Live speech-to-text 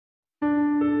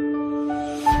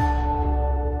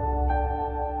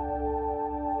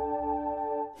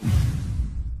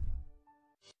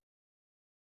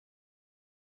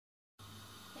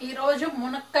ఈరోజు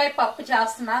మునక్కాయ పప్పు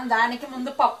చేస్తున్నాను. దానికి ముందు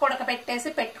పప్పు ఉడకబెట్టేసి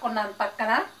పెట్టుకున్నాను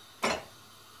పక్కన.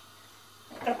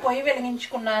 ఇక్కడ పొయ్యి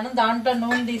వెలిగించుకున్నాను. దాంట్లో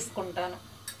నూనె తీసుకుంటాను.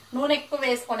 నూనె ఎక్కువ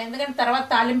వేసుకోను, ఎందుకంటే తర్వాత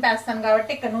తాలింపు వేస్తాను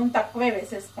కాబట్టి ఇక్కడ నూనె తక్కువే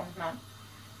వేసేసుకుంటున్నాను.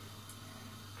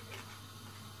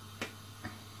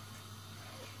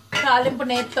 తాలింపు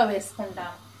నేతితో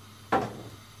వేసుకుంటాను.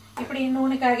 ఇప్పుడు ఈ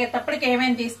నూనె కరిగేటప్పటికి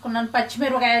ఏమేమి తీసుకున్నాను: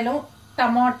 పచ్చిమిరపకాయలు,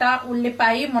 టమోటా,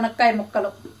 ఉల్లిపాయ, మునక్కాయ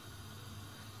ముక్కలు,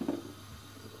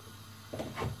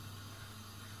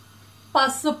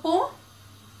 పసుపు,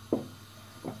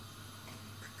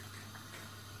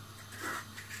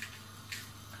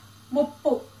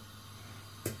 ఉప్పు,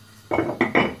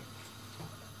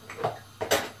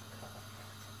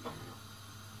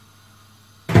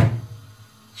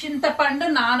 చింతపండు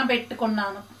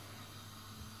నానబెట్టుకున్నాను.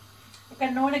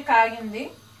 ఇక్కడ నూనె కాగింది.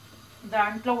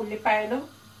 దాంట్లో ఉల్లిపాయలు,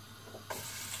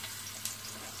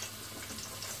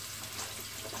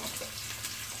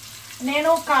 నేను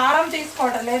కారం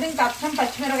తీసుకోవడం లేదు, ఇంకా అచ్చం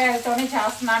పచ్చిమిరకాయలతోనే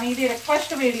చేస్తున్నాను. ఇది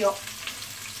రిక్వెస్ట్ వీడియో,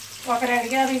 ఒకరు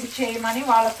అడిగారు ఇది చేయమని,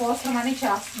 వాళ్ళ కోసమని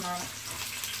చేస్తున్నాను.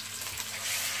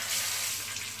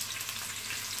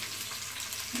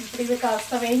 ఇప్పుడు ఇవి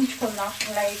కాస్త వేయించుకుందాం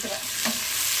లైట్గా.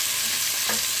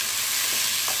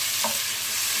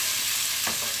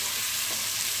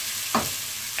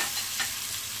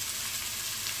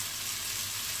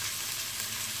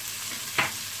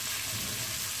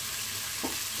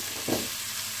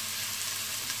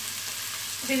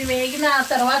 ఇది వేగిన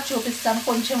తర్వాత చూపిస్తాను.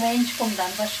 కొంచెం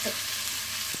వేయించుకుంటాను ఫస్ట్.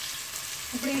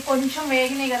 ఇప్పుడు ఇవి కొంచెం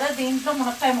వేగినాయి కదా, దీంట్లో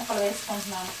మునక్కాయ ముక్కలు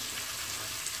వేసుకుంటున్నాను.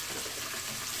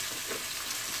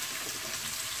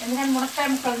 ఎందుకంటే మునక్కాయ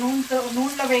ముక్కలు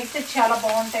నూనెలో వేగితే చాలా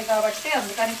బాగుంటాయి కాబట్టి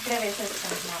అందుకని ఇప్పుడే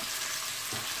వేసేసుకుంటున్నాను.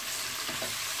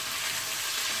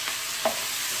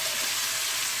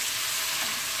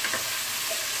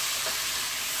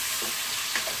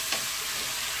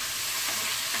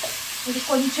 ఇది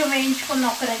కొంచెం వేయించుకుందాం,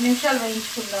 ఒక 2 నిమిషాలు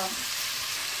వేయించుకుందాం.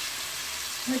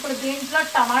 ఇప్పుడు దీంట్లో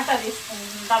టమాటా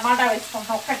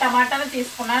వేసుకుంటాం. ఒక్క టమాటాని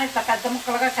తీసుకున్నాను, ఇట్లా పెద్ద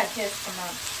ముక్కలుగా కట్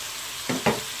చేసుకున్నాను.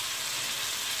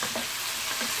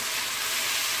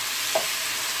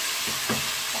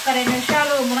 ఒక 2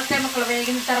 నిమిషాలు మునక్కాయ ముక్కలు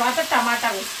వేగిన తర్వాత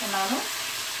టమాటా వేసుకున్నాను.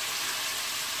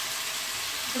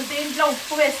 ఇప్పుడు దీంట్లో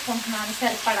ఉప్పు వేసుకుంటున్నాను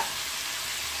సరిపడా.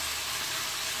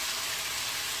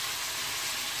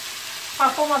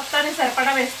 పప్పు మొత్తాన్ని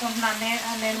సరిపడా వేసుకుంటున్నాను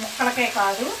నేను ముక్కలకే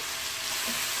కాదు.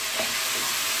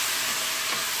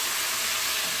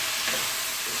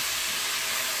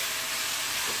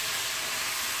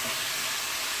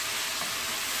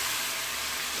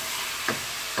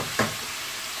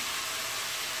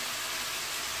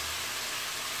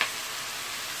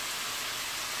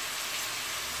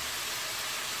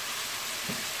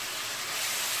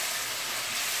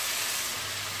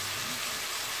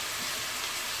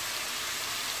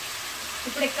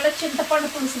 ఇప్పుడు ఇక్కడ చింతపండు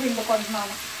పులుసు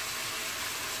పిండుకుంటున్నాను.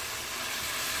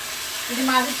 ఇది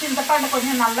మాది చింతపండు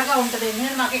కొంచెం నల్లగా ఉంటుంది.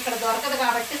 నాకు ఇక్కడ దొరకదు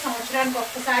కాబట్టి సంవత్సరానికి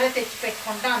ఒక్కసారి తెచ్చి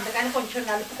పెట్టుకుంటా, అందుకని కొంచెం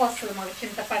నలుపుకు వస్తుంది మాకు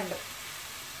చింతపండు.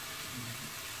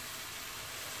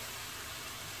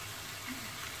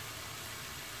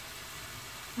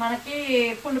 మనకి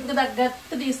పులుపుకి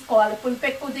తగ్గట్టు తీసుకోవాలి. పులుపు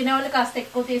ఎక్కువ తినేవాళ్ళు కాస్త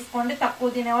ఎక్కువ తీసుకోండి, తక్కువ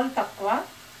తినేవాళ్ళు తక్కువ.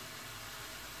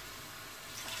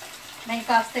 నేను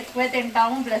కాస్త ఎక్కువే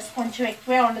తింటాము, ప్లస్ కొంచెం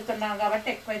ఎక్కువే వండుతున్నాను కాబట్టి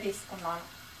ఎక్కువే తీసుకున్నాను.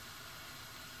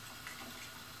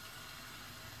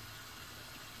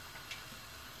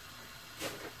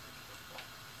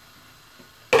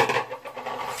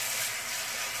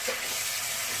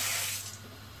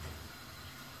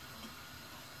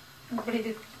 ఇప్పుడు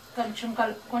ఇది కొంచెం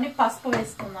కలుపుకొని పసుపు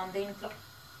వేసుకుందాం దీంట్లో.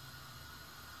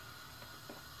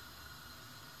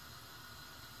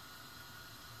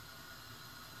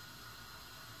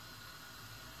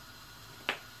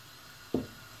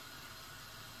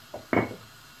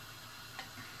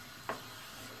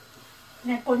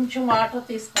 నేను కొంచెం వాటర్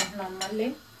తీసుకుంటున్నాను మళ్ళీ,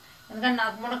 ఎందుకంటే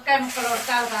నాకు మునక్కాయ ముక్కలు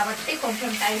ఉడకాలి కాబట్టి కొంచెం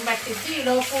టైం పట్టింది.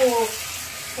 ఈలోపు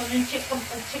కొంచెం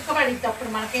చిక్కబడిద్ది, అప్పుడు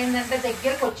మనకేంటంటే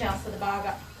దగ్గరకు వచ్చేస్తుంది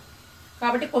బాగా,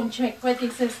 కాబట్టి కొంచెం ఎక్కువ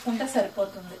తీసేసుకుంటే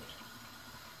సరిపోతుంది.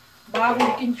 బాగా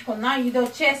ఉడికించుకుందాం. ఇది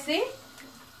వచ్చేసి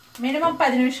మినిమం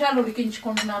 10 నిమిషాలు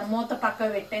ఉడికించుకుంటున్నాను. మూత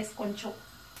పక్క పెట్టేసి కొంచెం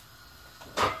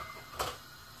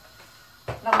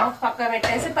మూత పక్క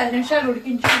పెట్టేసి 10 నిమిషాలు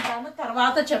ఉడికించుకుంటాను.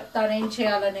 తర్వాత చెప్తాను ఏం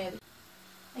చేయాలనేది.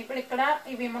 ఇప్పుడు ఇక్కడ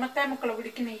ఇవి మునక్కాయ ముక్కలు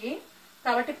ఉడికినాయి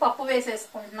కాబట్టి పప్పు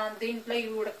వేసేసుకుంటున్నాను. దీంట్లో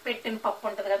ఇవి ఉడకపెట్టిన పప్పు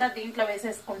ఉంటుంది కదా, దీంట్లో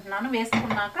వేసేసుకుంటున్నాను.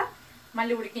 వేసుకున్నాక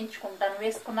మళ్ళీ ఉడికించుకుంటాను.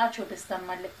 వేసుకున్నా చూపిస్తాను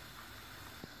మళ్ళీ.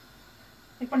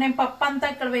 ఇప్పుడు నేను పప్పు అంతా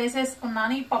ఇక్కడ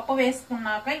వేసేసుకున్నాను. ఈ పప్పు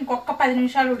వేసుకున్నాక ఇంకొక 10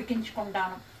 నిమిషాలు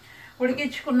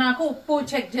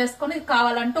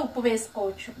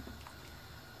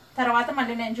తర్వాత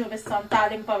మళ్ళీ నేను చూపిస్తాను.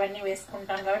 తాలింపు అవన్నీ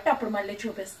వేసుకుంటాను కాబట్టి అప్పుడు మళ్ళీ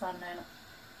చూపిస్తాను.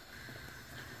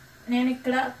 నేను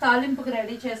ఇక్కడ తాలింపుకి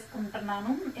రెడీ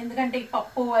చేసుకుంటున్నాను. ఎందుకంటే ఈ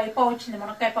పప్పు అయిపోవచ్చింది,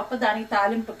 మునక్కాయ పప్పు. దానికి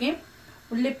తాలింపుకి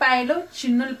ఉల్లిపాయలు,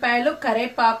 చిన్నుల్లిపాయలు,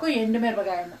 కరేపాకు,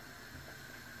 ఎండుమిరపకాయలు,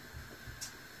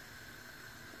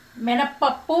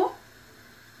 మినప్పప్పు,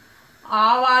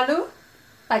 ఆవాలు,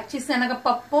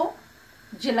 పచ్చిశనగపప్పు,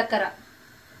 జీలకర్ర,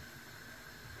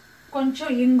 కొంచెం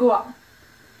ఇంగువ.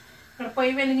 ఇక్కడ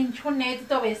పొయ్యి వెలిగించుకుని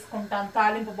నేతితో వేసుకుంటాను.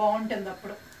 తాలింపు బాగుంటుంది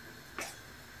అప్పుడు.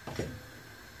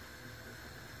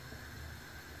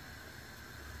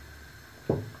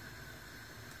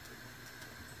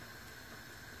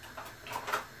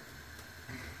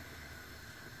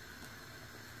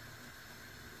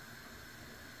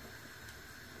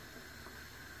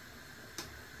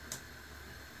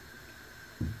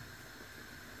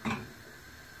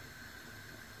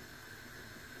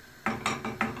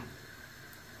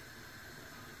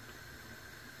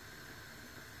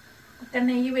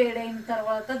 నెయ్యి వేడైన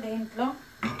తర్వాత దీంట్లో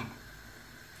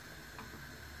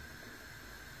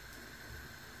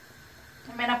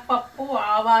మినప్పప్పు,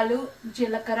 ఆవాలు,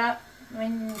 జీలకర్ర,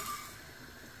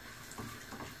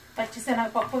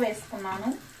 పచ్చిశనగపప్పు వేసుకున్నాను.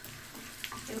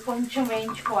 ఇది కొంచెం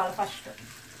వేయించుకోవాలి. ఫస్ట్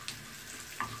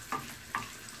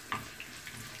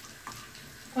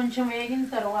కొంచెం వేగిన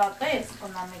తర్వాత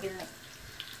వేసుకుందాం మిగిలిన.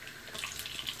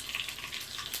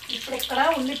 ఇప్పుడు ఇక్కడ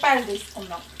ఉల్లిపాయలు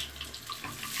తీసుకుందాం.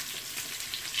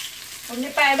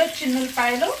 ఉల్లిపాయలు,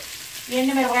 చిన్నుల్లిపాయలు,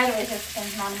 ఎండుమిరపకాయలు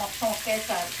వేసేసుకుంటున్నాను మొత్తం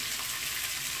ఒకేసారి.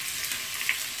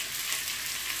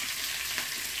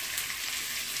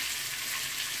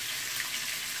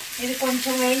 ఇది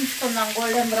కొంచెం వేయించుకుందాం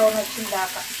గోల్డెన్ బ్రౌన్ వచ్చిన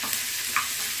దాకా.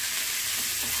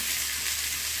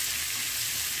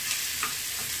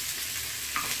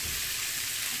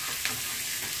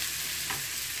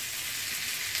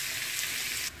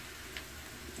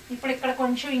 ఇప్పుడు ఇక్కడ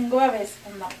కొంచెం ఇంగువ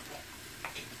వేసుకుందాం.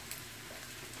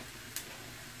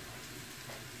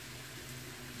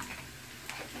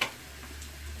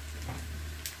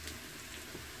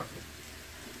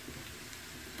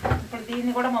 ఇప్పుడు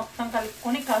దీన్ని కూడా మొత్తం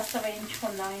కలుపుకొని కాస్త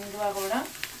వేయించుకుందాం. ఇంగువ కూడా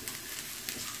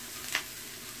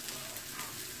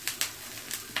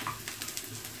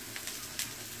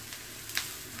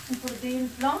ఇప్పుడు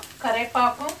దీంట్లో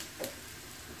కరేపాకు,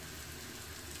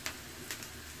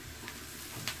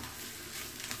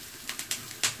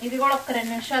 ఇది కూడా ఒక 2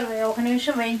 నిమిషాలు, 1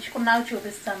 నిమిషం వేయించుకున్నాక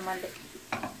చూపిస్తాను మళ్ళీ.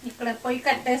 ఇక్కడ పొయ్యి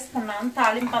కట్టేసుకున్నాను.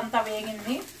 తాలింపు అంతా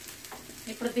వేగింది.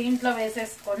 ఇప్పుడు దీంట్లో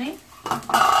వేసేసుకొని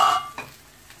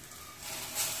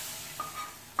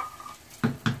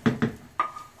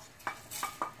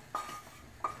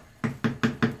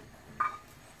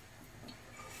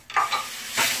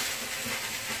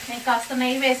నేను కాస్త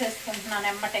నెయ్యి వేసేసుకుంటున్నాను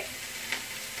ఎమ్మటే.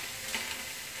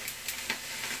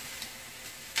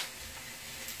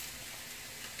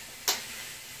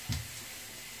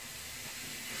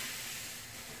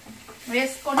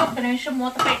 వేసుకొని 1 నిమిషం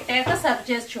మూత పెట్టాక సర్వ్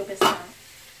చేసి చూపిస్తాను.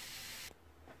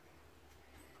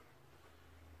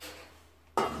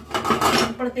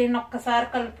 ఇప్పుడు దీన్ని ఒక్కసారి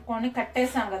కలుపుకొని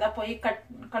కట్టేసాం కదా, పొయ్యి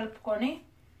కలుపుకొని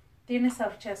దీన్ని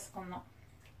సర్వ్ చేసుకుందాం.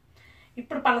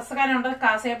 ఇప్పుడు పలసగానే ఉంటుంది,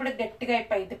 కాసేపటి గట్టిగా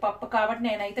అయిపోయింది పప్పు కాబట్టి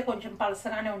నేనైతే కొంచెం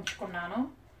పలసగానే ఉంచుకున్నాను.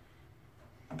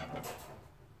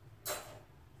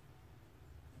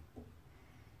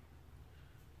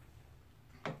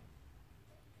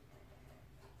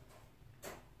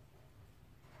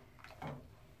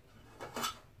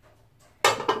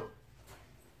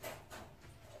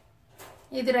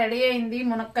 ఇది రెడీ అయింది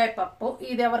మునక్కాయ పప్పు.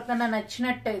 ఇది ఎవరికన్నా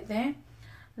నచ్చినట్టయితే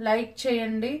లైక్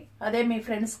చేయండి. అదే మీ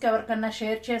ఫ్రెండ్స్కి ఎవరికన్నా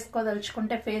షేర్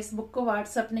చేసుకోదలుచుకుంటే ఫేస్బుక్,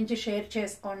 వాట్సాప్ నుంచి షేర్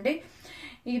చేసుకోండి.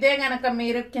 ఇదే గనక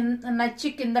మీరు నచ్చి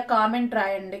కింద కామెంట్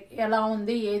రాయండి ఎలా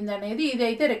ఉంది ఏంది అనేది.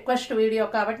 ఇదైతే రిక్వెస్ట్ వీడియో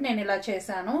కాబట్టి నేను ఇలా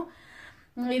చేశాను.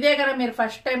 ఇదే కనుక మీరు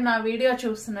ఫస్ట్ టైం నా వీడియో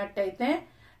చూస్తున్నట్టయితే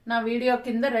నా వీడియో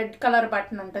కింద రెడ్ కలర్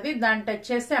బటన్ ఉంటుంది, దాన్ని టచ్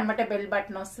చేస్తే అమ్మటే బెల్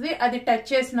బటన్ వస్తుంది. అది టచ్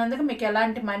చేసినందుకు మీకు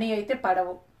ఎలాంటి మనీ అయితే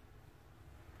పడవు.